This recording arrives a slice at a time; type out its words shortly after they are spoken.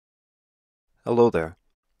Hello there.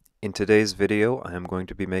 In today's video, I am going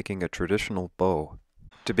to be making a traditional bow.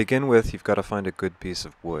 To begin with, you've got to find a good piece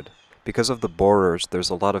of wood. Because of the borers,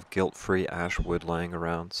 there's a lot of gilt-free ash wood lying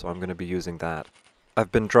around, so I'm going to be using that.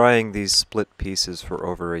 I've been drying these split pieces for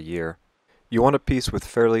over a year. You want a piece with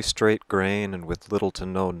fairly straight grain and with little to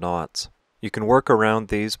no knots. You can work around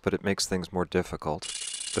these, but it makes things more difficult.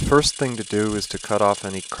 The first thing to do is to cut off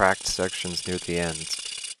any cracked sections near the ends.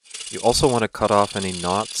 You also want to cut off any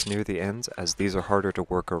knots near the ends, as these are harder to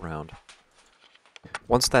work around.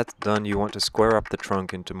 Once that's done, you want to square up the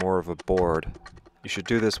trunk into more of a board. You should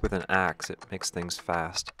do this with an axe, it makes things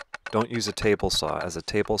fast. Don't use a table saw, as a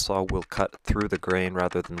table saw will cut through the grain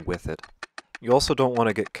rather than with it. You also don't want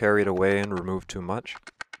to get carried away and remove too much.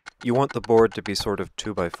 You want the board to be sort of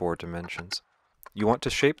 2x4 dimensions. You want to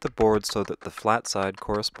shape the board so that the flat side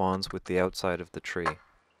corresponds with the outside of the tree.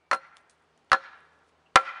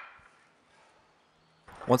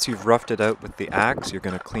 Once you've roughed it out with the axe, you're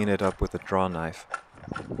going to clean it up with a draw knife.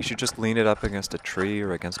 You should just lean it up against a tree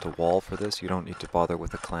or against a wall for this. You don't need to bother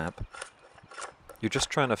with a clamp. You're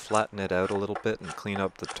just trying to flatten it out a little bit and clean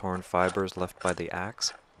up the torn fibers left by the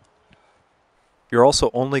axe. You're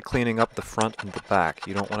also only cleaning up the front and the back.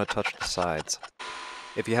 You don't want to touch the sides.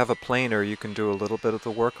 If you have a planer, you can do a little bit of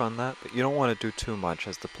the work on that, but you don't want to do too much,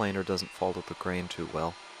 as the planer doesn't follow the grain too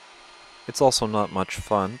well. It's also not much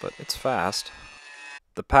fun, but it's fast.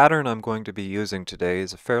 The pattern I'm going to be using today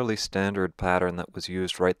is a fairly standard pattern that was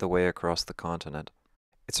used right the way across the continent.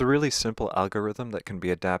 It's a really simple algorithm that can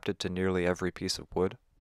be adapted to nearly every piece of wood.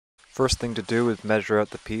 First thing to do is measure out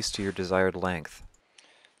the piece to your desired length.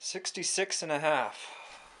 66.5.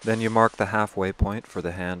 Then you mark the halfway point for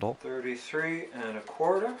the handle.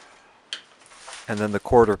 33.25. And then the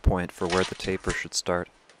quarter point for where the taper should start.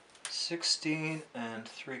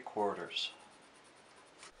 16.75.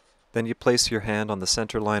 Then you place your hand on the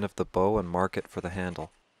center line of the bow and mark it for the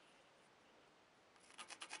handle.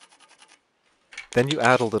 Then you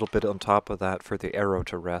add a little bit on top of that for the arrow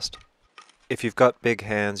to rest. If you've got big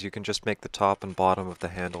hands, you can just make the top and bottom of the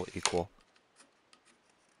handle equal.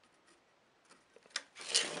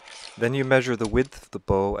 Then you measure the width of the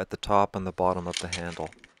bow at the top and the bottom of the handle.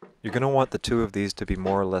 You're going to want the two of these to be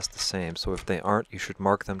more or less the same, so if they aren't, you should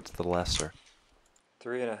mark them to the lesser.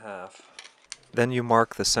 3.5. Then you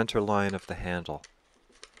mark the center line of the handle.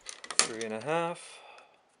 3.5.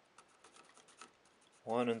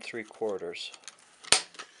 1.75.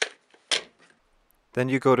 Then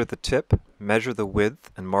you go to the tip, measure the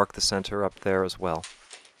width, and mark the center up there as well.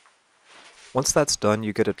 Once that's done,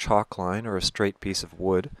 you get a chalk line or a straight piece of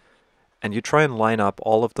wood, and you try and line up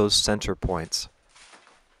all of those center points.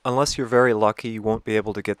 Unless you're very lucky, you won't be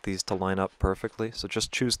able to get these to line up perfectly, so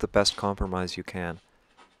just choose the best compromise you can.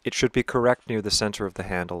 It should be correct near the center of the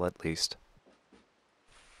handle at least.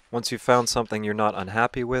 Once you've found something you're not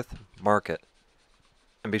unhappy with, mark it.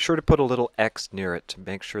 And be sure to put a little X near it to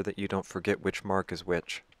make sure that you don't forget which mark is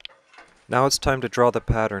which. Now it's time to draw the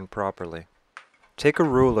pattern properly. Take a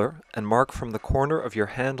ruler and mark from the corner of your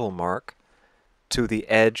handle mark to the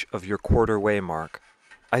edge of your quarter way mark.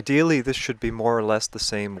 Ideally, this should be more or less the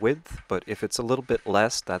same width, but if it's a little bit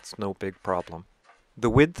less, that's no big problem. The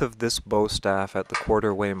width of this bow staff at the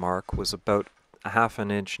quarter way mark was about ½ an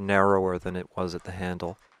inch narrower than it was at the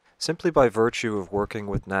handle. Simply by virtue of working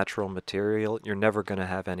with natural material, you're never going to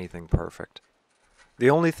have anything perfect. The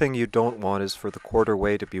only thing you don't want is for the quarter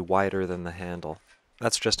way to be wider than the handle.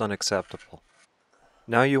 That's just unacceptable.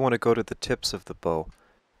 Now you want to go to the tips of the bow.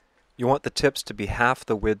 You want the tips to be half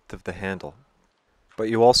the width of the handle, but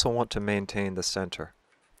you also want to maintain the center.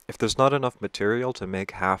 If there's not enough material to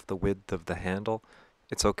make half the width of the handle,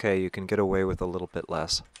 it's okay, you can get away with a little bit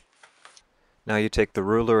less. Now you take the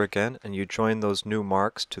ruler again and you join those new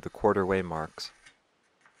marks to the quarter way marks.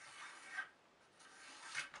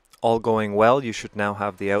 All going well, you should now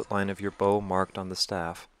have the outline of your bow marked on the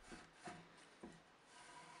staff.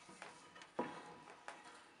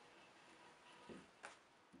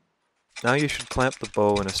 Now you should clamp the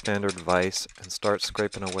bow in a standard vise and start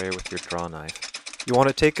scraping away with your draw knife. You want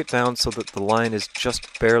to take it down so that the line is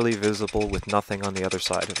just barely visible with nothing on the other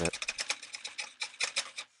side of it.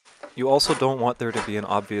 You also don't want there to be an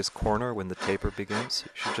obvious corner when the taper begins.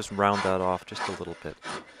 You should just round that off just a little bit.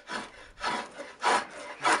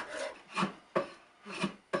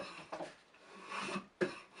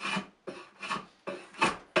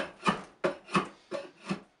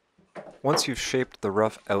 Once you've shaped the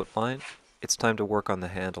rough outline, it's time to work on the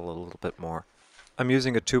handle a little bit more. I'm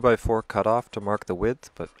using a 2x4 cutoff to mark the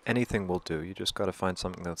width, but anything will do. You just got to find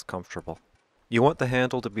something that's comfortable. You want the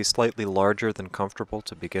handle to be slightly larger than comfortable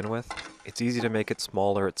to begin with. It's easy to make it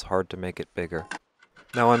smaller, it's hard to make it bigger.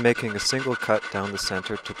 Now I'm making a single cut down the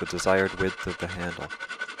center to the desired width of the handle.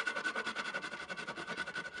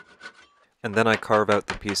 And then I carve out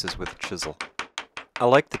the pieces with a chisel. I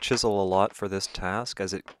like the chisel a lot for this task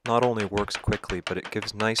as it not only works quickly but it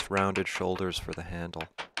gives nice rounded shoulders for the handle.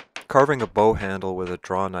 Carving a bow handle with a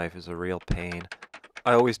draw knife is a real pain.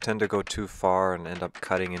 I always tend to go too far and end up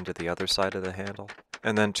cutting into the other side of the handle,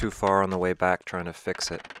 and then too far on the way back trying to fix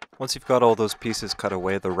it. Once you've got all those pieces cut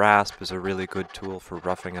away, the rasp is a really good tool for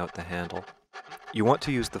roughing out the handle. You want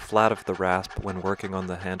to use the flat of the rasp when working on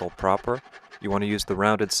the handle proper. You want to use the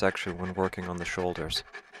rounded section when working on the shoulders.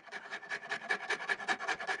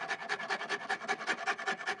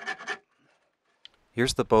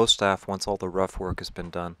 Here's the bow staff once all the rough work has been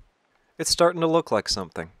done. It's starting to look like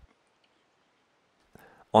something.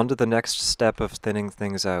 On to the next step of thinning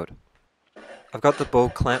things out. I've got the bow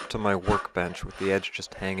clamped to my workbench with the edge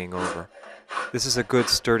just hanging over. This is a good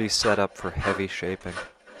sturdy setup for heavy shaping.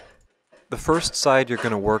 The first side you're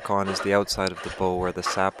going to work on is the outside of the bow where the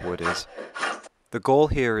sapwood is. The goal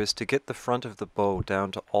here is to get the front of the bow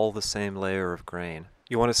down to all the same layer of grain.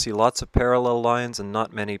 You want to see lots of parallel lines and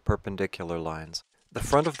not many perpendicular lines. The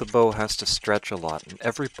front of the bow has to stretch a lot, and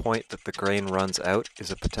every point that the grain runs out is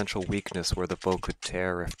a potential weakness where the bow could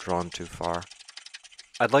tear if drawn too far.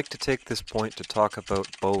 I'd like to take this point to talk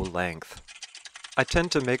about bow length. I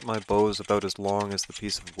tend to make my bows about as long as the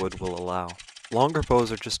piece of wood will allow. Longer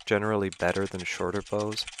bows are just generally better than shorter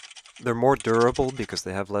bows. They're more durable because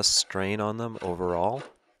they have less strain on them overall,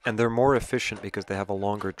 and they're more efficient because they have a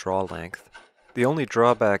longer draw length. The only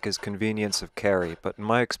drawback is convenience of carry, but in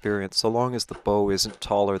my experience, so long as the bow isn't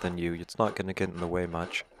taller than you, it's not going to get in the way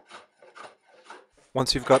much.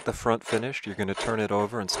 Once you've got the front finished, you're going to turn it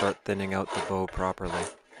over and start thinning out the bow properly.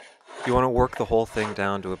 You want to work the whole thing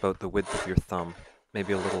down to about the width of your thumb,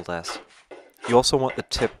 maybe a little less. You also want the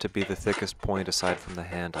tip to be the thickest point aside from the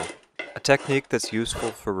handle. A technique that's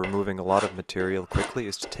useful for removing a lot of material quickly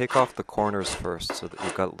is to take off the corners first so that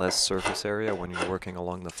you've got less surface area when you're working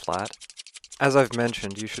along the flat. As I've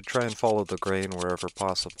mentioned, you should try and follow the grain wherever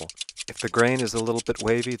possible. If the grain is a little bit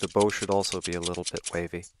wavy, the bow should also be a little bit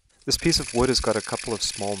wavy. This piece of wood has got a couple of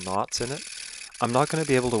small knots in it. I'm not going to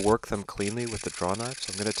be able to work them cleanly with the draw knife,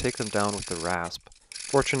 so I'm going to take them down with the rasp.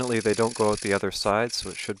 Fortunately, they don't go out the other side,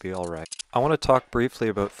 so it should be alright. I want to talk briefly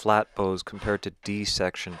about flat bows compared to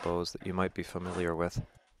D-section bows that you might be familiar with.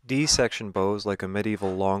 D-section bows, like a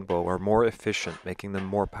medieval longbow, are more efficient, making them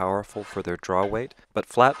more powerful for their draw weight, but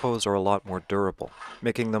flat bows are a lot more durable,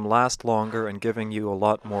 making them last longer and giving you a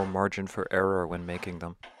lot more margin for error when making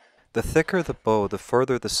them. The thicker the bow, the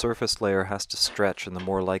further the surface layer has to stretch and the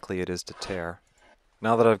more likely it is to tear.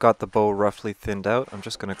 Now that I've got the bow roughly thinned out, I'm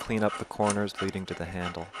just going to clean up the corners leading to the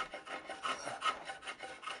handle.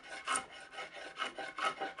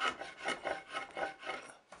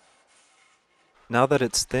 Now that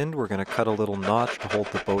it's thinned, we're going to cut a little notch to hold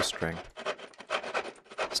the bowstring.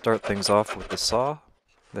 Start things off with the saw,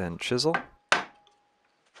 then chisel.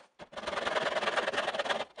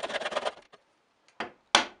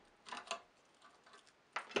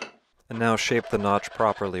 And now shape the notch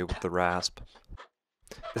properly with the rasp.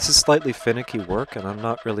 This is slightly finicky work and I'm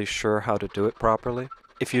not really sure how to do it properly.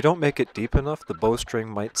 If you don't make it deep enough, the bowstring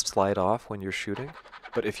might slide off when you're shooting,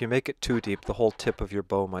 but if you make it too deep, the whole tip of your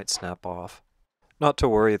bow might snap off. Not to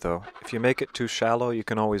worry though, if you make it too shallow, you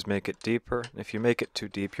can always make it deeper. If you make it too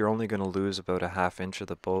deep, you're only going to lose about a ½ inch of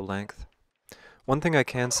the bow length. One thing I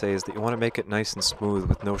can say is that you want to make it nice and smooth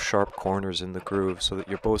with no sharp corners in the groove so that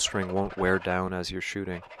your bowstring won't wear down as you're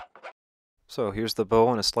shooting. So here's the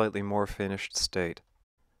bow in a slightly more finished state.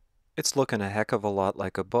 It's looking a heck of a lot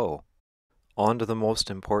like a bow. On to the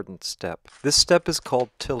most important step. This step is called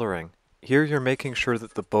tillering. Here you're making sure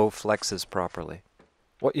that the bow flexes properly.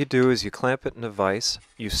 What you do is you clamp it in a vise,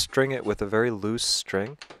 you string it with a very loose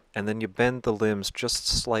string, and then you bend the limbs just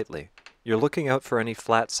slightly. You're looking out for any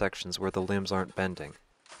flat sections where the limbs aren't bending.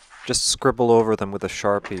 Just scribble over them with a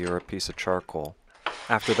Sharpie or a piece of charcoal.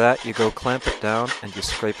 After that, you go clamp it down and you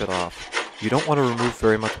scrape it off. You don't want to remove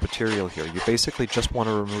very much material here, you basically just want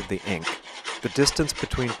to remove the ink. The distance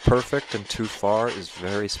between perfect and too far is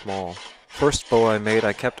very small. First bow I made,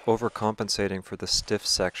 I kept overcompensating for the stiff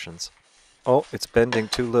sections. Oh, it's bending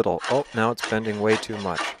too little. Oh, now it's bending way too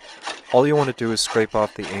much. All you want to do is scrape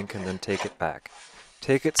off the ink and then take it back.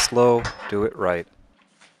 Take it slow, do it right.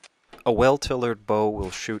 A well-tillered bow will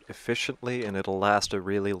shoot efficiently and it'll last a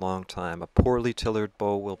really long time. A poorly tillered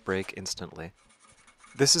bow will break instantly.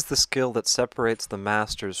 This is the skill that separates the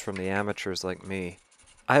masters from the amateurs like me.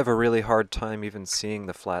 I have a really hard time even seeing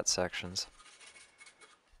the flat sections.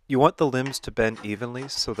 You want the limbs to bend evenly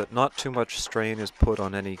so that not too much strain is put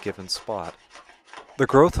on any given spot. The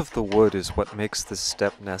growth of the wood is what makes this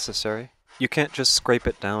step necessary. You can't just scrape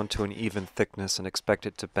it down to an even thickness and expect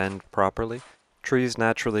it to bend properly. Trees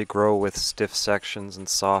naturally grow with stiff sections and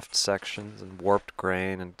soft sections and warped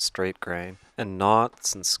grain and straight grain, and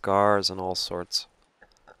knots and scars and all sorts.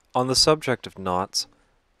 On the subject of knots,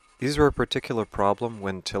 these are a particular problem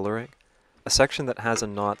when tillering. A section that has a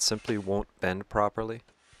knot simply won't bend properly.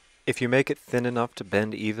 If you make it thin enough to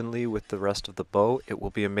bend evenly with the rest of the bow, it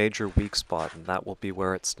will be a major weak spot, and that will be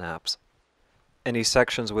where it snaps. Any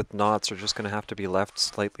sections with knots are just going to have to be left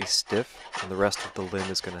slightly stiff, and the rest of the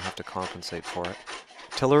limb is going to have to compensate for it.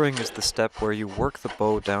 Tillering is the step where you work the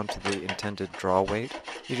bow down to the intended draw weight.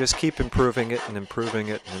 You just keep improving it and improving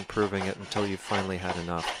it and improving it until you've finally had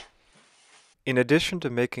enough. In addition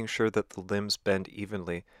to making sure that the limbs bend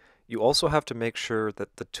evenly, you also have to make sure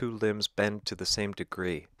that the two limbs bend to the same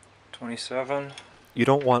degree. 27. You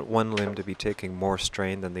don't want one limb to be taking more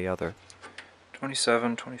strain than the other.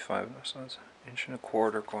 27, 25. So that's an inch and a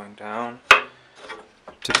quarter going down.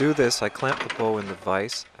 To do this, I clamp the bow in the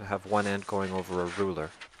vise and have one end going over a ruler.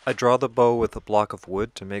 I draw the bow with a block of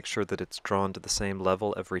wood to make sure that it's drawn to the same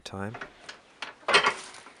level every time.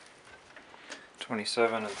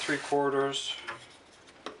 27 3/4.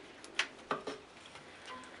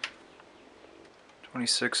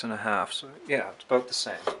 26 1/2. So yeah, it's about the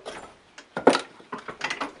same.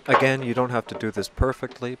 Again, you don't have to do this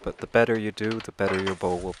perfectly, but the better you do, the better your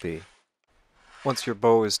bow will be. Once your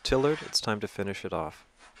bow is tillered, it's time to finish it off.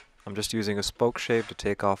 I'm just using a spoke shave to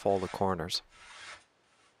take off all the corners.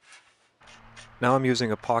 Now I'm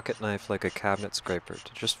using a pocket knife like a cabinet scraper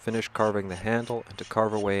to just finish carving the handle and to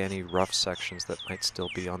carve away any rough sections that might still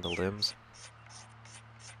be on the limbs.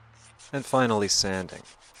 And finally sanding.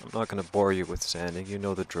 I'm not going to bore you with sanding, you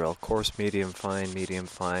know the drill. Coarse, medium fine,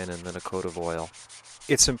 and then a coat of oil.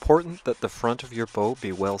 It's important that the front of your bow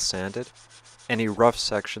be well sanded. Any rough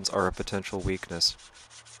sections are a potential weakness.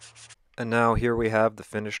 And now here we have the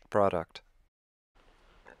finished product.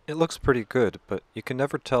 It looks pretty good, but you can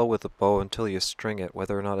never tell with a bow until you string it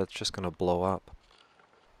whether or not it's just going to blow up.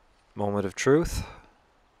 Moment of truth.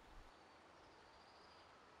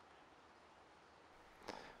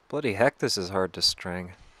 Bloody heck, this is hard to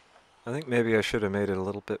string. I think maybe I should have made it a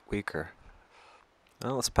little bit weaker.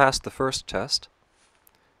 Well, let's pass the first test.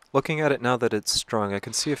 Looking at it now that it's strung, I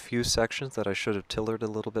can see a few sections that I should have tillered a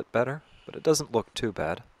little bit better, but it doesn't look too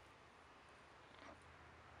bad.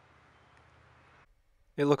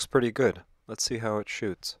 It looks pretty good. Let's see how it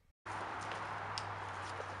shoots.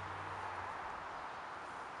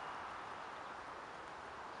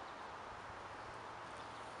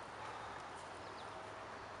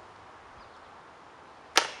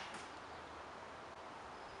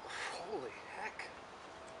 Holy heck.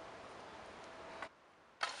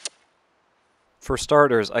 For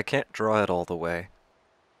starters, I can't draw it all the way.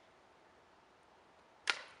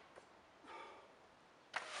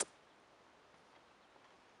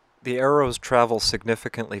 The arrows travel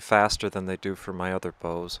significantly faster than they do for my other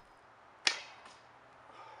bows.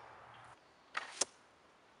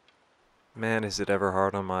 Man, is it ever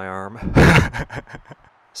hard on my arm.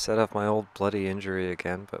 Set up my old bloody injury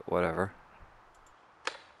again, but whatever.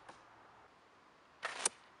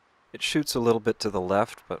 It shoots a little bit to the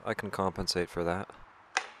left, but I can compensate for that.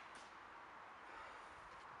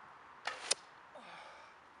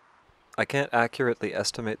 I can't accurately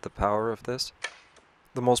estimate the power of this.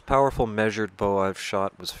 The most powerful measured bow I've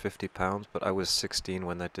shot was 50 pounds, but I was 16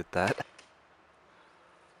 when I did that.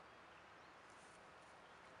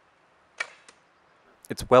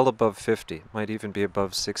 It's well above 50, might even be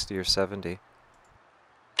above 60 or 70.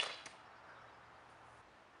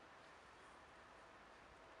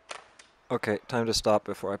 Okay, time to stop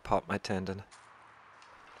before I pop my tendon.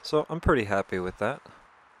 So I'm pretty happy with that.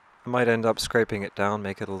 I might end up scraping it down,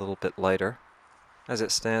 make it a little bit lighter. As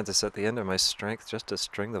it stands, it's at the end of my strength just to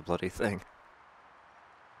string the bloody thing.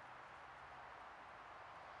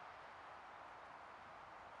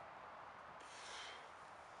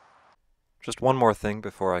 Just one more thing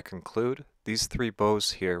before I conclude. These three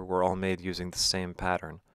bows here were all made using the same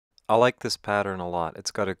pattern. I like this pattern a lot.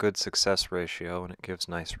 It's got a good success ratio and it gives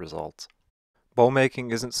nice results. Bow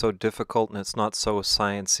making isn't so difficult and it's not so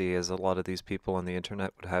sciencey as a lot of these people on the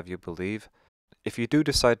internet would have you believe. If you do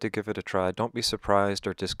decide to give it a try, don't be surprised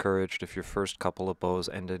or discouraged if your first couple of bows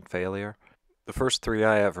end in failure. The first three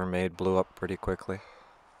I ever made blew up pretty quickly.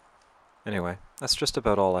 Anyway, that's just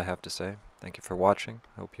about all I have to say. Thank you for watching.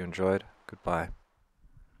 I hope you enjoyed. Goodbye.